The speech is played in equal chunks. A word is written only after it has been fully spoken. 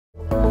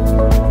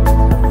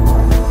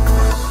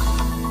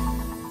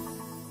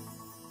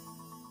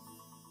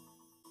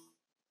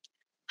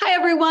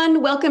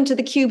everyone. Welcome to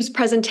theCUBE's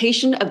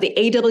presentation of the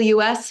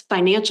AWS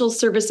Financial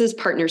Services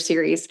Partner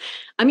Series.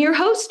 I'm your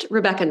host,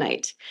 Rebecca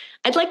Knight.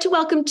 I'd like to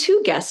welcome two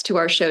guests to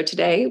our show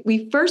today.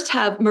 We first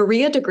have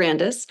Maria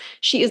DeGrandis.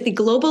 She is the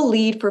Global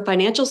Lead for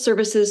Financial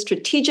Services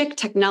Strategic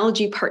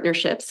Technology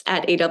Partnerships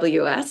at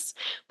AWS.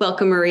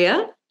 Welcome,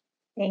 Maria.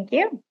 Thank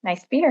you.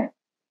 Nice to be here.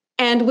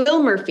 And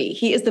Will Murphy.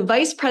 He is the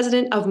Vice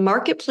President of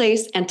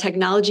Marketplace and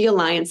Technology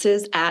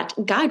Alliances at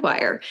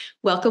Guidewire.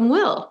 Welcome,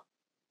 Will.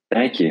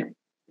 Thank you.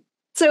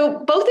 So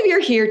both of you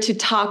are here to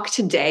talk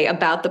today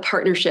about the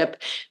partnership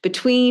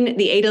between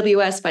the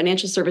AWS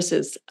Financial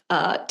Services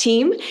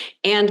team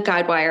and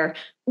Guidewire.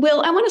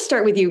 Will, I want to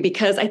start with you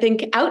because I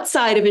think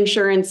outside of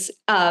insurance,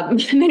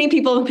 many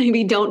people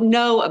maybe don't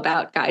know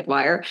about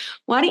Guidewire.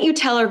 Why don't you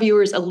tell our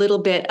viewers a little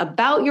bit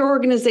about your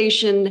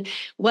organization,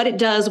 what it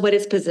does, what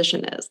its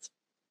position is?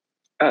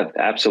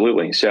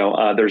 Absolutely.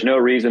 So there's no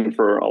reason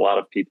for a lot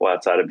of people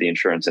outside of the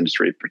insurance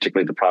industry,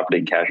 particularly the property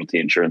and casualty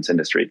insurance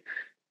industry,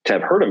 to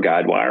have heard of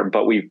Guidewire,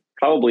 but we've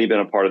probably been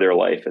a part of their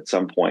life at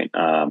some point.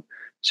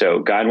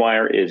 So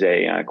Guidewire is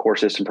a core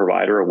system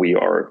provider. We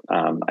are,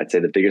 I'd say,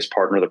 the biggest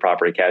partner of the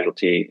property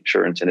casualty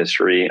insurance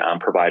industry,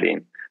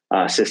 providing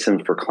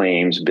systems for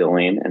claims,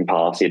 billing, and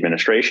policy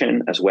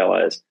administration, as well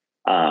as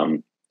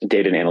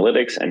data and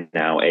analytics, and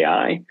now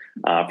AI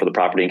for the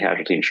property and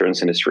casualty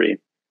insurance industry.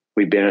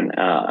 We've been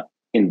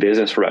in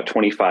business for about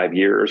 25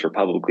 years. We're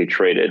publicly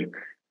traded,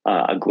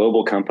 a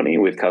global company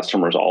with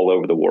customers all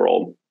over the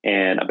world,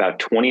 and about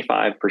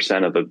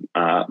 25%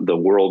 of the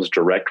world's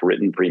direct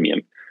written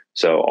premium.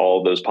 So all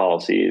of those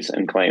policies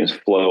and claims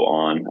flow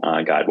on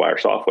Guidewire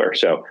software.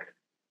 So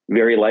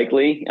very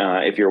likely,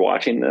 if you're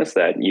watching this,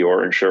 that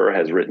your insurer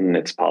has written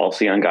its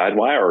policy on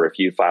Guidewire, or if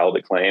you filed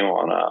a claim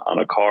on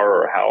a car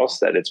or a house,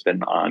 that it's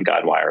been on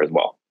Guidewire as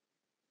well.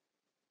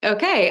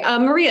 Okay,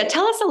 Maria,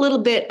 tell us a little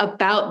bit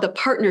about the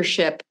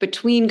partnership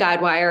between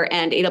Guidewire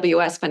and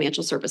AWS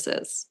Financial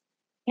Services.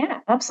 Yeah,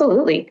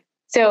 absolutely.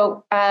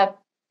 So at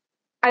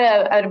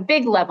a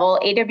big level,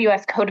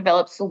 AWS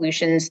co-develops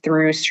solutions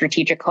through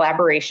strategic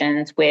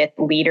collaborations with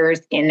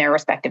leaders in their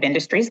respective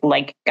industries,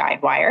 like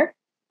Guidewire,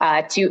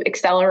 to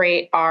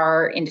accelerate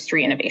our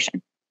industry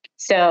innovation.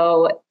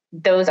 So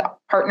those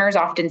partners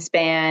often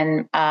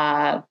span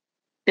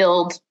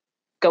build,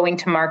 going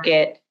to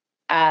market,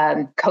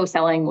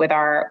 co-selling with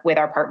our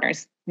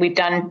partners. We've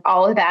done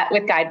all of that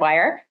with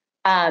Guidewire.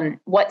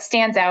 What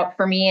stands out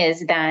for me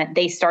is that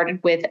they started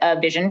with a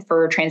vision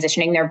for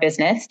transitioning their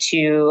business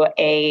to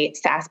a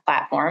SaaS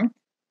platform,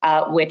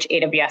 which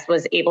AWS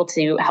was able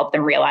to help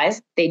them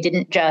realize. They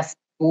didn't just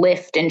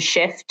lift and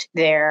shift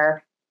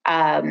their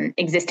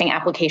existing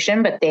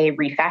application, but they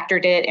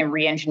refactored it and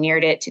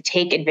re-engineered it to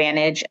take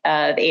advantage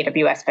of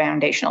AWS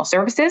foundational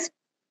services.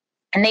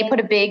 And they put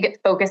a big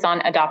focus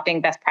on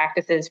adopting best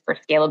practices for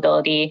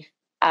scalability,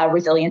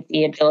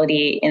 resiliency,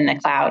 agility in the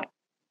cloud.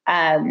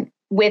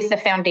 With the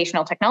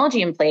foundational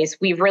technology in place,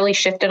 we've really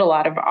shifted a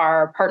lot of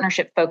our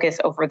partnership focus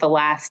over the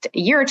last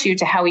year or two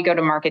to how we go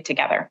to market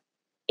together.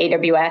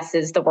 AWS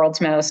is the world's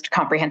most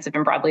comprehensive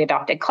and broadly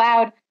adopted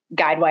cloud.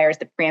 Guidewire is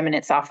the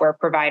preeminent software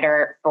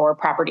provider for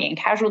property and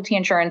casualty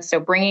insurance. So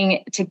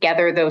bringing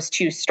together those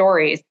two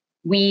stories,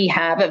 we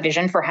have a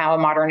vision for how a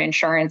modern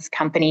insurance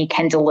company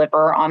can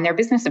deliver on their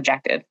business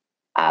objective.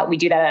 We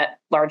do that at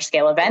large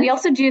scale events. We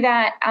also do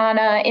that on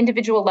an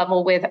individual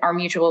level with our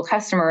mutual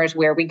customers,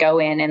 where we go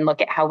in and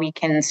look at how we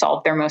can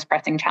solve their most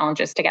pressing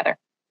challenges together.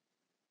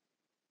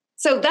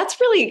 So that's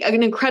really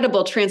an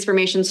incredible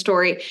transformation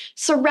story.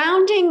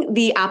 Surrounding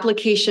the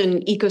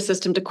application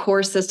ecosystem to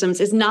core systems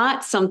is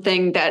not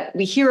something that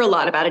we hear a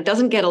lot about. It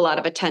doesn't get a lot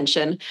of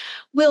attention.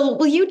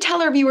 Will you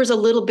tell our viewers a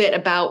little bit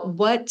about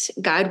what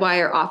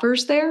Guidewire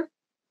offers there?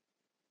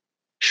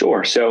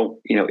 Sure. So,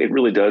 it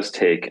really does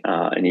take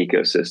an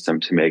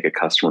ecosystem to make a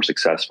customer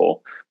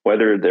successful,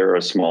 whether they're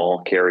a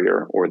small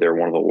carrier or they're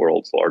one of the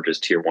world's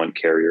largest tier one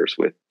carriers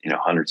with,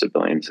 hundreds of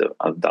billions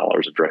of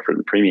dollars of direct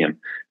written premium.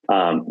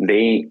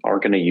 They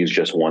aren't going to use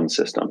just one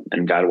system.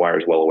 And Guidewire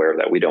is well aware of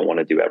that. We don't want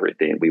to do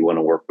everything. We want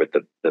to work with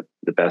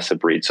the best of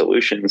breed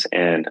solutions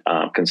and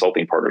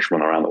consulting partners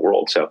from around the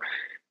world. So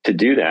to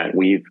do that,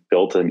 we've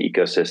built an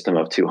ecosystem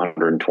of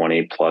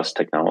 220 plus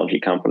technology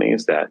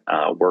companies that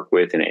work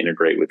with and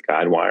integrate with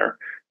Guidewire.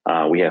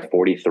 We have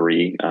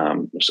 43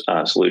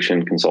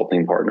 solution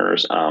consulting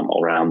partners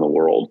around the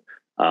world,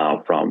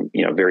 from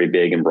very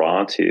big and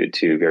broad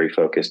to very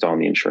focused on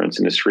the insurance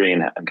industry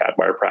and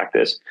Guidewire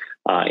practice,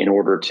 in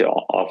order to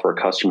offer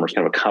customers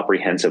kind of a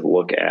comprehensive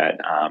look at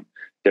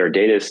their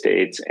data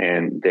estates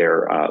and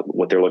their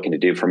what they're looking to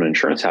do from an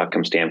insurance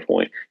outcome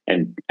standpoint,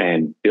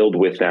 and build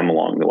with them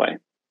along the way.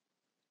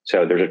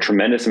 So there's a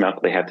tremendous amount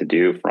that they have to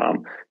do,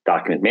 from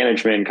document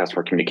management,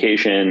 customer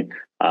communication,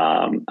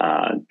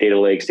 data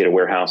lakes, data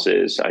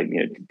warehouses,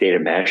 data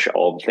mesh,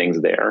 all the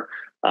things there.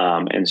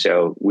 And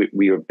so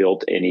we have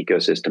built an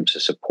ecosystem to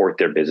support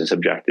their business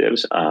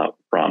objectives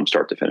from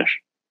start to finish.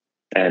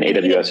 And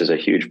AWS is a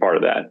huge part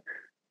of that.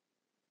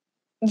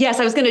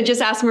 Yes, I was going to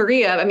just ask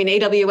Maria. I mean,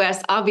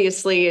 AWS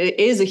obviously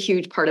is a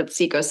huge part of this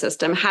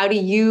ecosystem. How do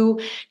you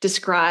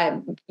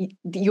describe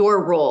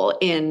your role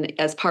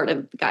as part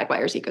of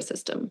Guidewire's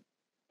ecosystem?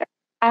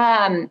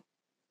 I'm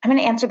going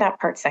to answer that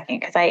part second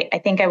because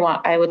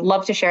I would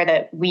love to share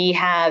that we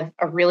have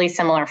a really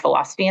similar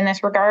philosophy in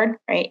this regard,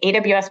 right?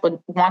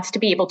 AWS wants to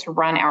be able to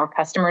run our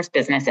customers'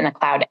 business in the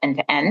cloud end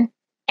to end,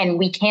 and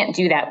we can't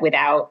do that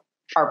without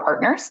our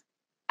partners.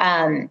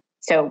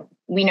 So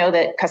we know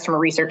that customer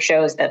research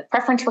shows that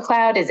preference for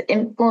cloud is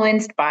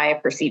influenced by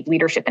perceived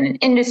leadership in an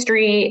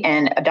industry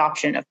and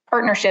adoption of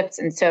partnerships.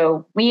 And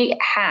so we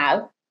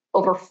have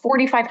over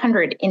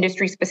 4,500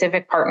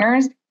 industry-specific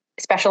partners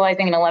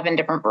specializing in 11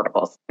 different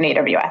verticals in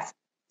AWS.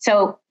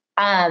 So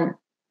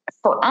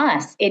for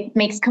us, it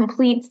makes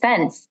complete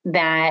sense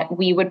that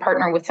we would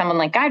partner with someone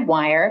like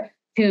Guidewire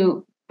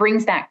who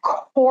brings that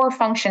core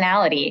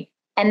functionality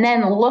and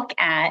then look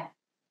at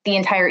the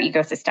entire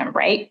ecosystem,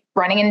 right?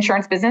 Running an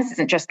insurance business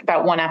isn't just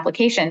about one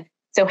application.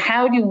 So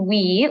how do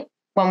we,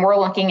 when we're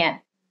looking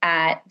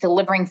at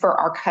delivering for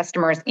our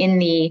customers in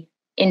the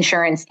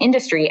insurance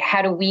industry,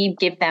 how do we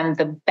give them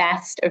the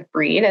best of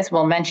breed, as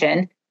Will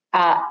mentioned,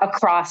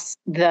 across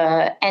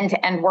the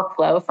end-to-end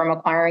workflow from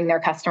acquiring their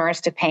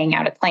customers to paying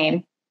out a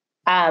claim?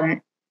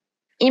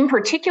 In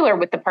particular,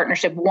 with the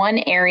partnership, one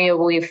area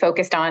we've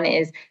focused on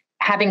is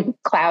having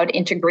cloud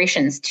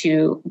integrations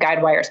to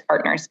Guidewire's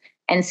partners.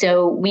 And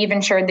so we've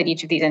ensured that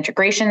each of these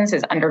integrations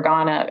has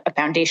undergone a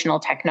foundational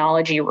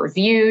technology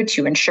review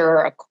to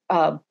ensure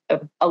a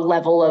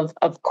level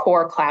of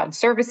core cloud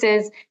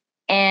services.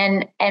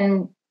 And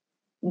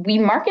we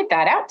market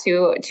that out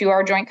to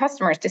our joint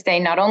customers to say,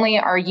 not only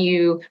are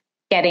you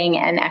getting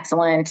an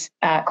excellent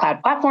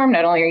cloud platform,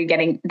 not only are you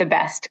getting the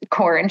best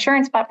core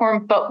insurance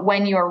platform, but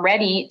when you're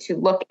ready to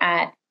look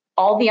at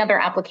all the other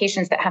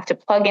applications that have to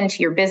plug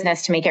into your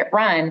business to make it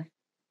run,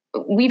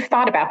 we've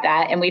thought about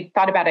that, and we've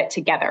thought about it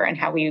together and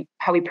how we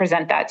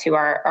present that to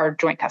our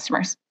joint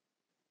customers.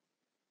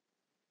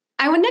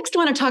 I would next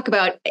want to talk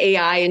about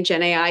AI and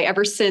Gen AI.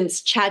 Ever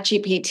since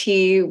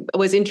ChatGPT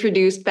was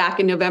introduced back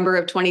in November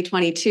of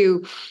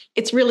 2022,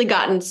 it's really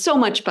gotten so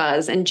much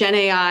buzz, and Gen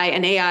AI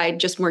and AI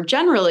just more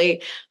generally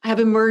have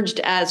emerged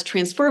as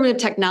transformative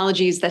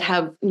technologies that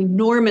have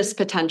enormous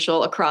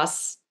potential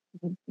across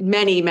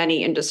many,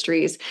 many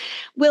industries.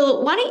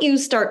 Will, why don't you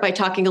start by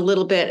talking a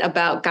little bit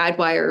about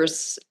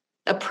Guidewire's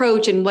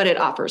approach and what it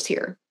offers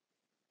here?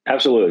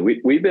 Absolutely.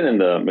 We've been in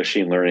the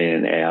machine learning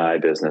and AI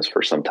business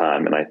for some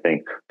time. And I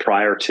think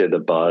prior to the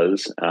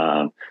buzz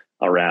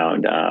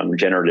around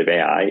generative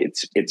AI,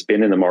 it's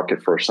been in the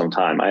market for some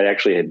time. I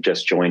actually had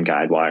just joined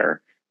Guidewire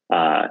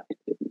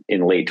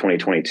in late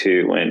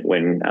 2022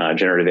 when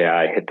generative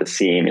AI hit the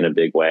scene in a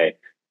big way.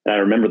 And I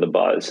remember the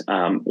buzz.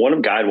 One of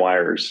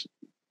Guidewire's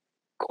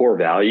core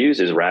values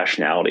is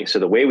rationality. So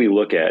the way we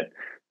look at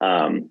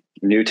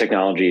new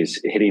technologies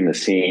hitting the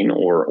scene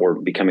or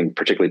becoming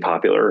particularly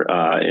popular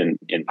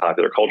in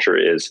popular culture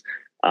is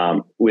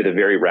with a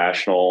very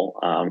rational,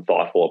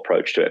 thoughtful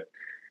approach to it.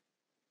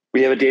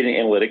 We have a data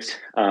and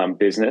analytics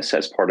business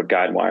as part of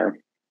Guidewire.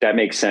 That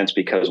makes sense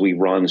because we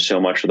run so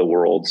much of the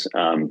world's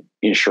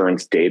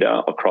insurance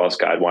data across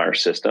Guidewire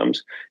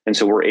systems. And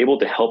so we're able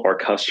to help our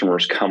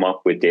customers come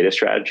up with data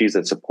strategies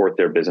that support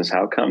their business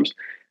outcomes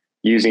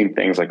using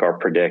things like our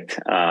Predict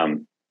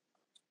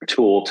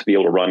tool to be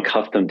able to run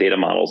custom data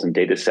models and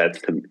data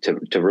sets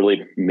to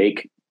really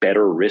make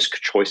better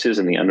risk choices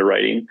in the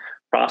underwriting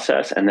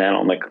process. And then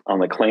on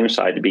the claims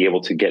side, to be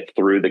able to get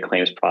through the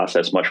claims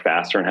process much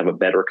faster and have a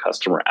better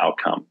customer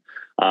outcome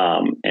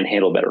and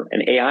handle better.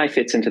 And AI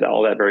fits into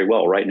all that very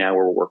well. Right now,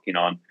 we're working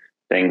on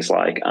things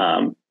like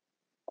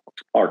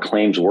our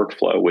claims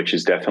workflow, which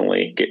is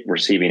definitely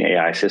receiving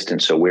AI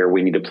assistance. So where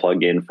we need to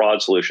plug in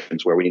fraud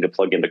solutions, where we need to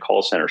plug into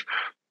call centers,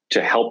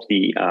 to help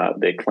the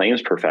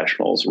claims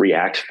professionals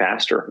react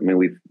faster. I mean,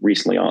 we've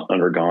recently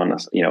undergone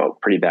a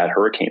pretty bad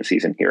hurricane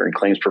season here, and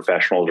claims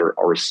professionals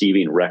are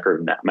receiving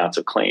record amounts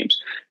of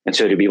claims. And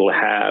so to be able to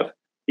have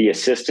the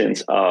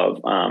assistance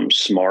of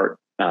smart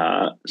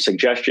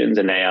suggestions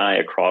and AI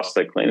across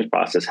the claims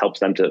process helps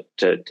them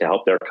to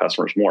help their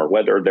customers more,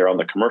 whether they're on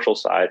the commercial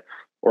side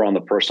or on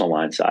the personal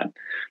line side.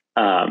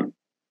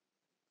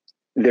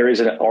 There is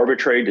an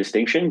arbitrary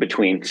distinction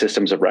between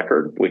systems of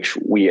record, which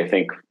we, I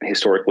think,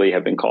 historically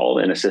have been called,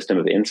 and a system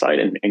of insight,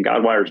 and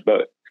Guidewire's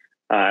both.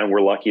 And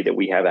we're lucky that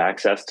we have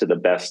access to the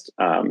best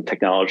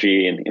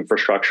technology and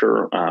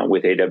infrastructure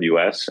with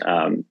AWS,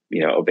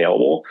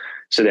 available,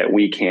 so that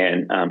we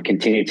can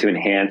continue to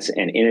enhance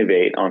and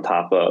innovate on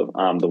top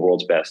of the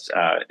world's best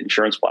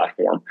insurance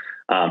platform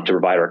to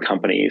provide our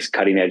companies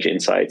cutting-edge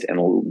insights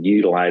and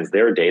utilize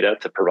their data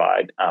to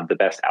provide the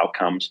best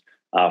outcomes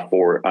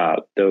for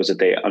those that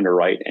they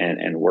underwrite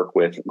and work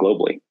with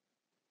globally.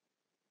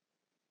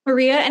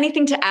 Maria,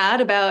 anything to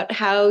add about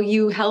how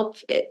you help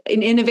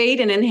innovate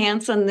and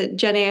enhance on the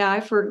Gen AI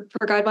for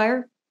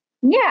Guidewire?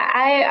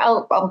 Yeah,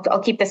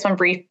 I'll keep this one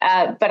brief.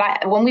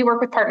 But when we work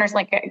with partners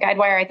like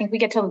Guidewire, I think we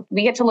get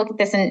to look at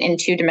this in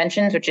two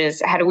dimensions, which is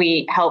how do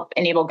we help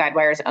enable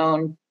Guidewire's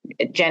own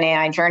Gen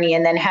AI journey?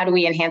 And then how do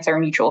we enhance our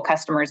mutual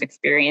customers'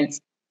 experience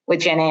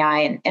with Gen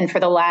AI? And for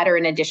the latter,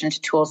 in addition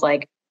to tools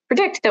like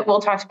Predict that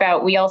Will talked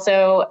about, we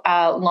also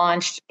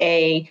launched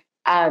a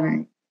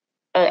data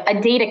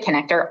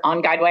connector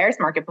on Guidewire's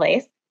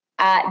marketplace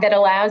that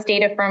allows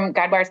data from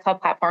Guidewire's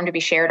cloud platform to be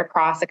shared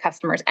across a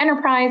customer's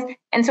enterprise.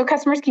 And so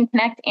customers can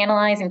connect,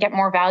 analyze, and get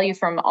more value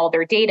from all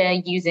their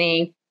data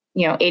using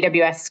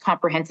AWS's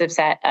comprehensive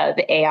set of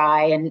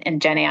AI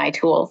and Gen AI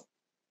tools.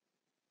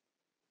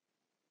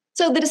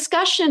 So the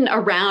discussion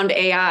around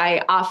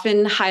AI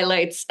often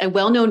highlights a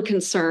well-known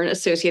concern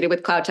associated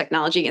with cloud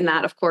technology, and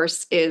that, of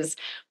course, is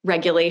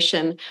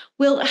regulation.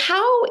 Will,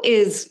 how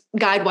is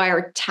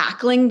Guidewire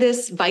tackling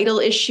this vital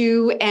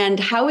issue,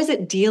 and how is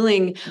it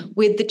dealing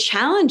with the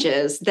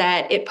challenges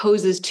that it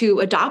poses to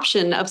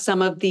adoption of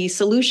some of the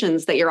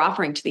solutions that you're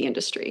offering to the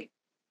industry?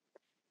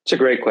 It's a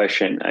great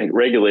question.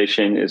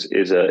 Regulation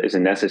is a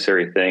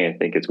necessary thing. I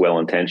think it's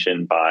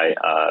well-intentioned by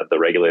the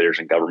regulators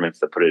and governments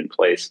that put it in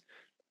place.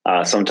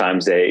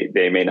 Sometimes they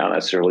may not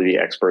necessarily be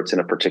experts in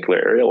a particular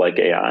area like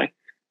AI,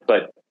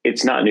 but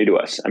it's not new to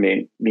us. I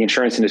mean, the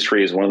insurance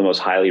industry is one of the most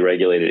highly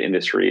regulated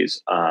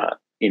industries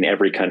in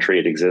every country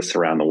it exists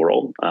around the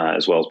world,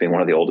 as well as being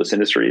one of the oldest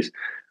industries.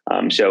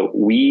 So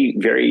we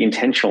very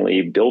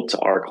intentionally built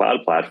our cloud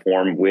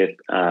platform with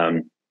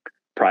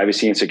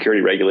privacy and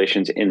security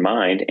regulations in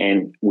mind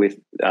and with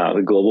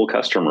the global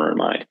customer in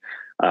mind.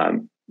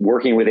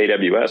 Working with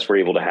AWS, we're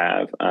able to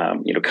have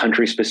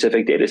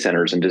country-specific data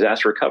centers and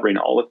disaster recovery and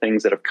all the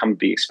things that have come to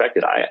be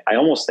expected. I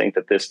almost think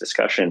that this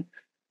discussion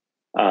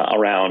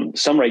around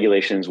some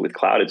regulations with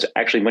cloud, it's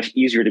actually much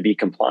easier to be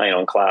compliant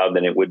on cloud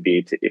than it would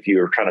be if you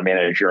were trying to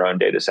manage your own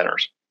data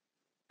centers.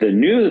 The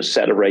new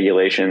set of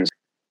regulations,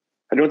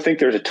 I don't think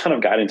there's a ton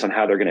of guidance on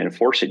how they're going to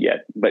enforce it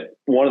yet. But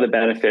one of the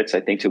benefits,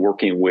 I think, to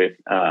working with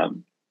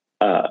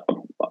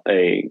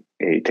a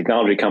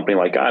technology company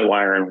like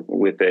Guidewire and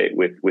with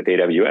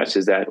AWS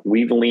is that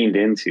we've leaned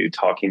into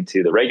talking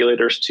to the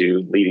regulators,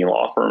 to leading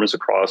law firms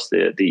across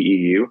the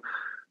EU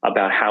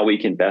about how we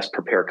can best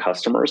prepare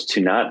customers to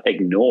not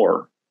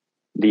ignore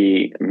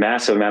the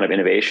massive amount of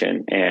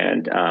innovation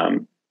and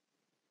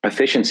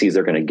efficiencies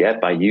they're going to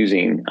get by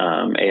using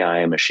AI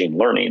and machine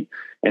learning.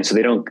 And so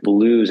they don't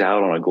lose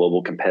out on a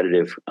global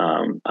competitive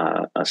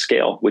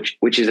scale,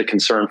 which is a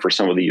concern for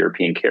some of the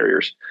European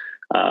carriers.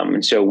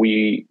 And so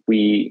we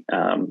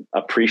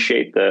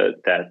appreciate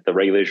that the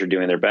regulators are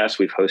doing their best.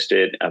 We've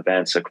hosted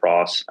events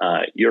across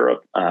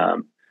Europe,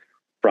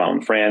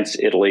 from France,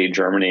 Italy,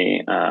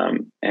 Germany,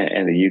 and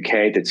the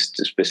UK to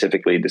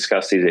specifically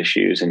discuss these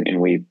issues. And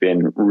we've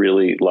been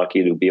really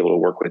lucky to be able to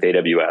work with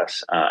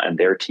AWS and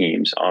their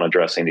teams on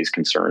addressing these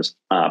concerns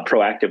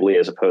proactively,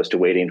 as opposed to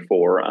waiting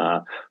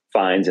for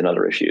fines and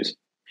other issues.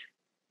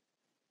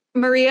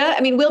 Maria,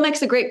 I mean, Will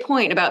makes a great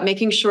point about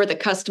making sure that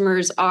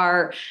customers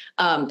are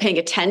paying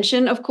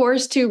attention, of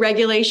course, to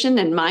regulation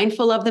and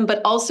mindful of them,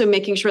 but also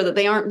making sure that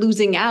they aren't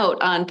losing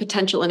out on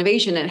potential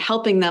innovation and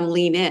helping them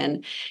lean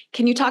in.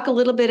 Can you talk a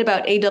little bit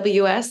about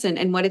AWS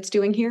and what it's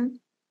doing here?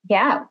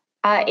 Yeah.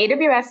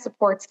 AWS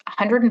supports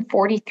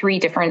 143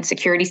 different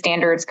security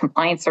standards,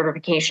 compliance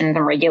certifications,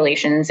 and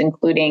regulations,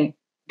 including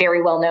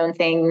very well-known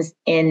things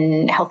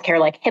in healthcare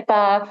like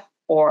HIPAA,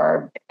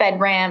 or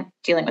FedRAMP,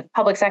 dealing with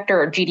public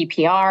sector, or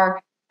GDPR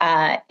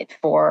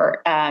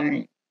for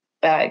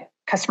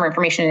customer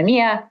information in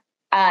EMEA.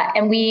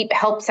 And we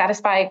help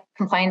satisfy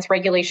compliance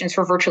regulations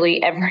for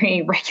virtually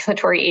every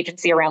regulatory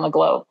agency around the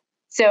globe.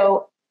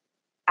 So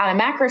on a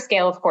macro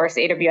scale, of course,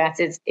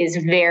 AWS is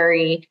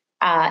very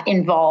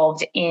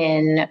involved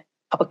in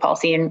public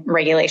policy and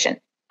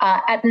regulation.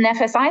 At an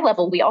FSI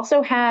level, we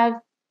also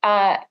have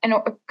a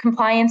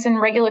compliance and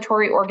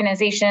regulatory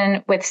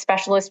organization with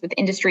specialists with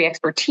industry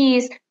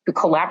expertise who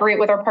collaborate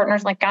with our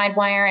partners like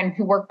Guidewire and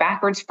who work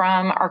backwards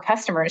from our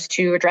customers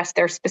to address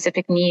their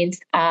specific needs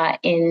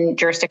in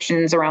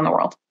jurisdictions around the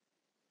world.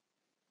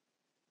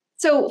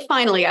 So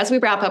finally, as we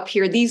wrap up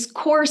here, these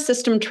core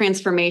system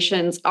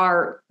transformations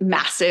are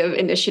massive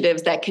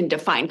initiatives that can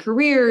define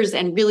careers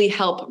and really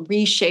help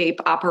reshape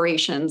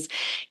operations.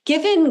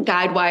 Given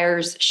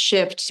Guidewire's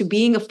shift to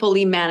being a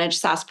fully managed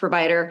SaaS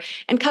provider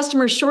and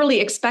customers surely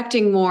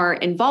expecting more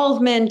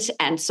involvement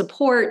and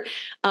support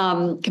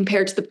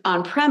compared to the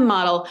on-prem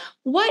model,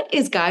 what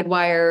is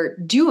Guidewire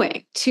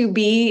doing to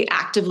be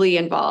actively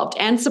involved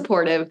and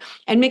supportive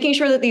and making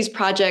sure that these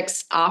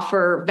projects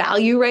offer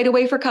value right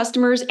away for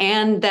customers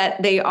and that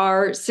they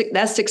are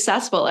as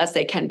successful as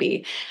they can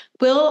be?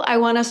 Will, I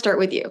want to start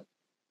with you.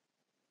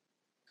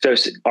 So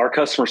our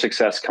customer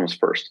success comes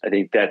first. I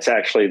think that's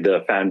actually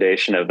the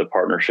foundation of the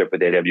partnership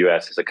with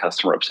AWS is a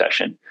customer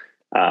obsession.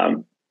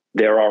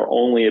 There are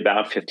only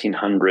about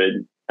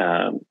 1,500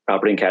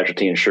 property and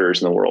casualty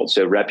insurers in the world.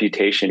 So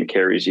reputation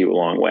carries you a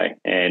long way,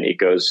 and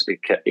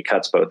it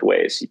cuts both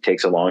ways. It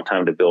takes a long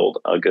time to build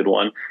a good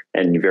one,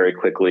 and you very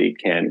quickly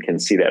can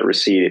see that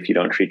recede if you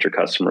don't treat your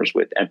customers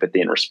with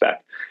empathy and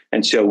respect.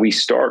 And so we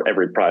start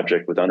every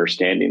project with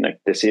understanding that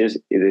this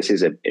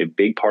is a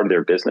big part of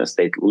their business.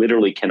 They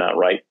literally cannot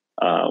write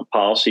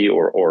policy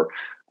or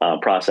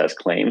process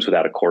claims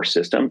without a core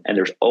system. And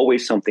there's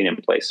always something in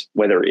place,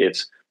 whether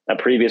it's a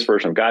previous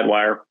version of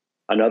Guidewire,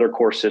 another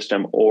core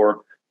system,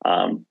 or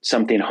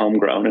something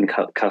homegrown and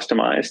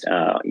customized,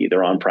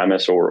 either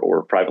on-premise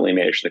or privately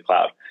managed in the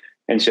cloud.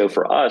 And so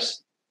for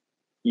us,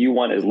 you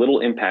want as little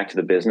impact to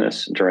the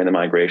business during the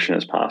migration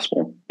as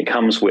possible. It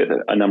comes with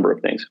a number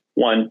of things.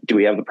 One, do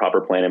we have the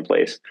proper plan in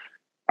place?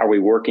 Are we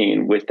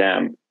working with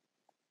them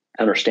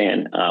to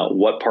understand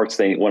what parts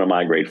they want to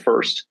migrate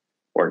first,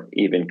 or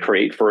even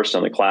create first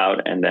on the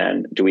cloud? And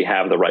then do we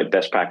have the right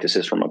best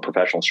practices from a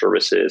professional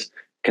services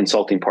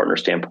consulting partner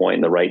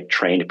standpoint, the right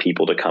trained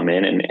people to come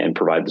in and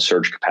provide the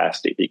surge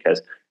capacity?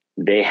 Because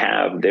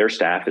their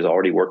staff is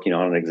already working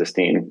on an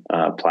existing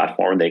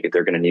platform. They're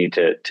going to need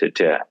to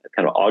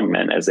kind of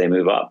augment as they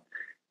move up.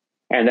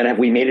 And then have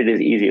we made it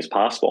as easy as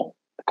possible?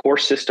 The core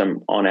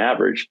system on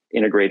average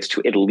integrates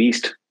to at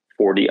least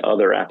 40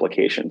 other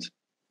applications.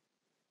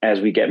 As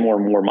we get more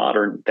and more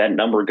modern, that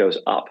number goes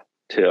up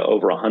to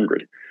over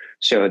 100.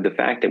 So the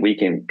fact that we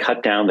can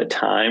cut down the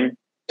time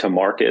to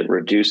market,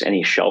 reduce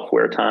any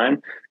shelfware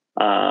time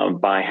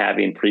by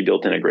having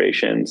pre-built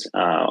integrations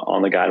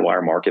on the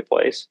Guidewire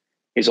marketplace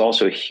is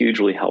also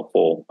hugely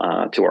helpful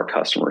to our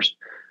customers.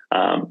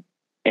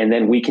 And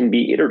then we can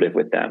be iterative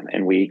with them.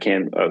 And we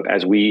can,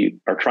 as we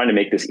are trying to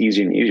make this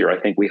easier and easier, I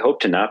think we hope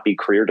to not be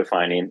career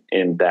defining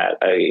in that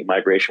a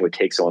migration would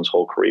take someone's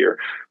whole career.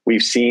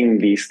 We've seen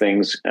these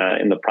things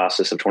in the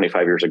process of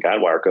 25 years of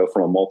Guidewire go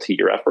from a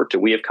multi-year effort to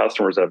we have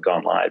customers that have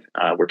gone live.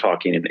 We're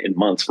talking in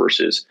months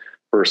versus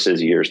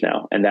years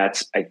now. And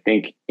that's, I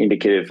think,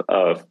 indicative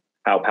of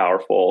how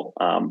powerful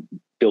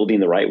building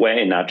the right way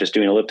and not just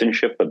doing a lift and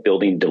shift, but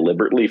building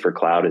deliberately for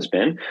cloud has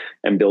been,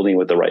 and building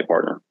with the right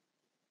partner.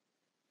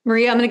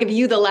 Maria, I'm going to give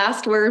you the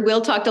last word. Will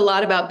talked a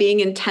lot about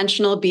being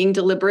intentional, being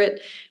deliberate.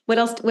 What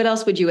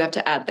else would you have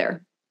to add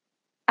there?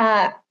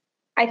 I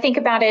think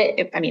about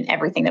it, I mean,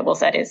 everything that Will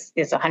said is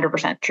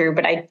 100% true,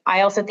 but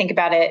I also think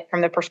about it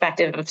from the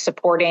perspective of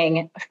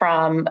supporting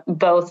from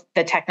both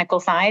the technical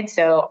side.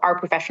 So our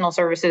professional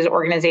services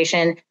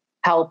organization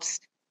helps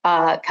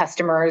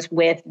customers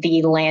with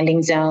the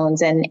landing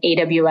zones and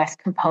AWS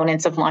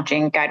components of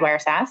launching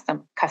Guidewire SaaS.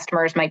 Some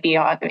customers might be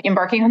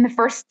embarking on the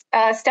first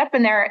step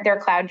in their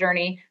cloud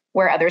journey,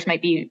 where others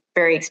might be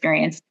very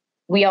experienced.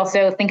 We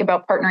also think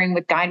about partnering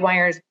with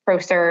Guidewire's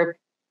ProServe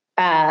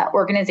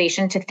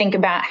organization to think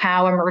about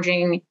how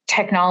emerging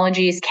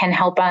technologies can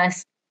help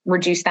us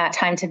reduce that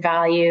time to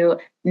value,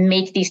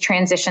 make these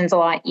transitions a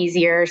lot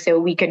easier. So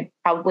we could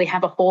probably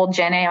have a whole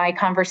Gen AI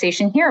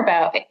conversation here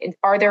about,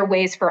 are there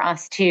ways for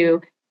us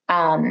to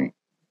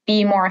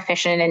be more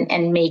efficient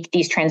and make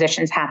these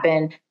transitions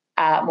happen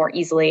more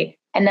easily?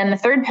 And then the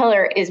third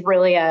pillar is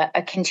really a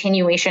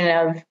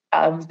continuation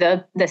of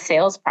the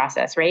sales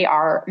process, right?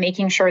 Our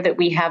making sure that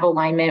we have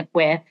alignment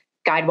with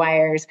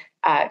Guidewire's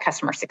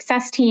customer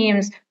success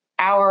teams,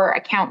 our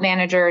account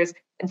managers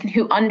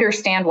who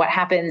understand what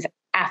happens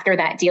after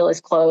that deal is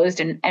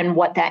closed and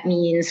what that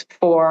means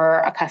for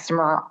a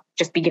customer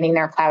just beginning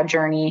their cloud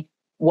journey,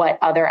 what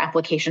other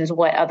applications,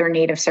 what other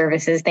native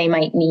services they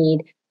might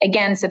need.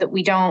 Again, so that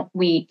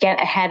we get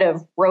ahead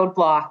of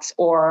roadblocks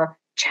or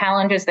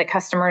challenges that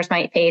customers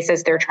might face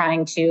as they're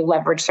trying to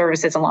leverage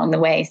services along the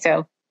way.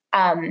 So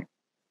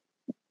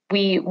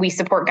we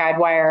support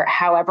Guidewire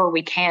however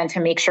we can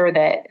to make sure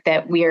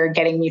that we are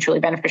getting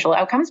mutually beneficial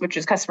outcomes, which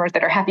is customers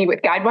that are happy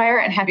with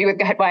Guidewire and happy with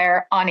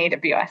Guidewire on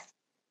AWS.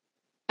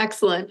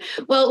 Excellent.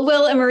 Well,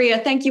 Will and Maria,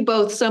 thank you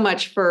both so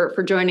much for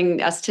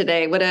joining us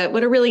today. What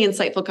a really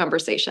insightful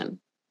conversation.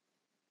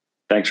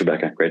 Thanks,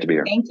 Rebecca. Great to be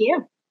here. Thank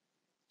you.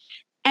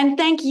 And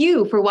thank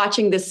you for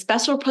watching this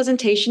special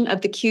presentation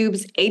of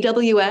theCUBE's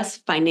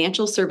AWS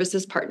Financial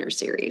Services Partner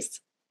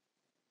Series.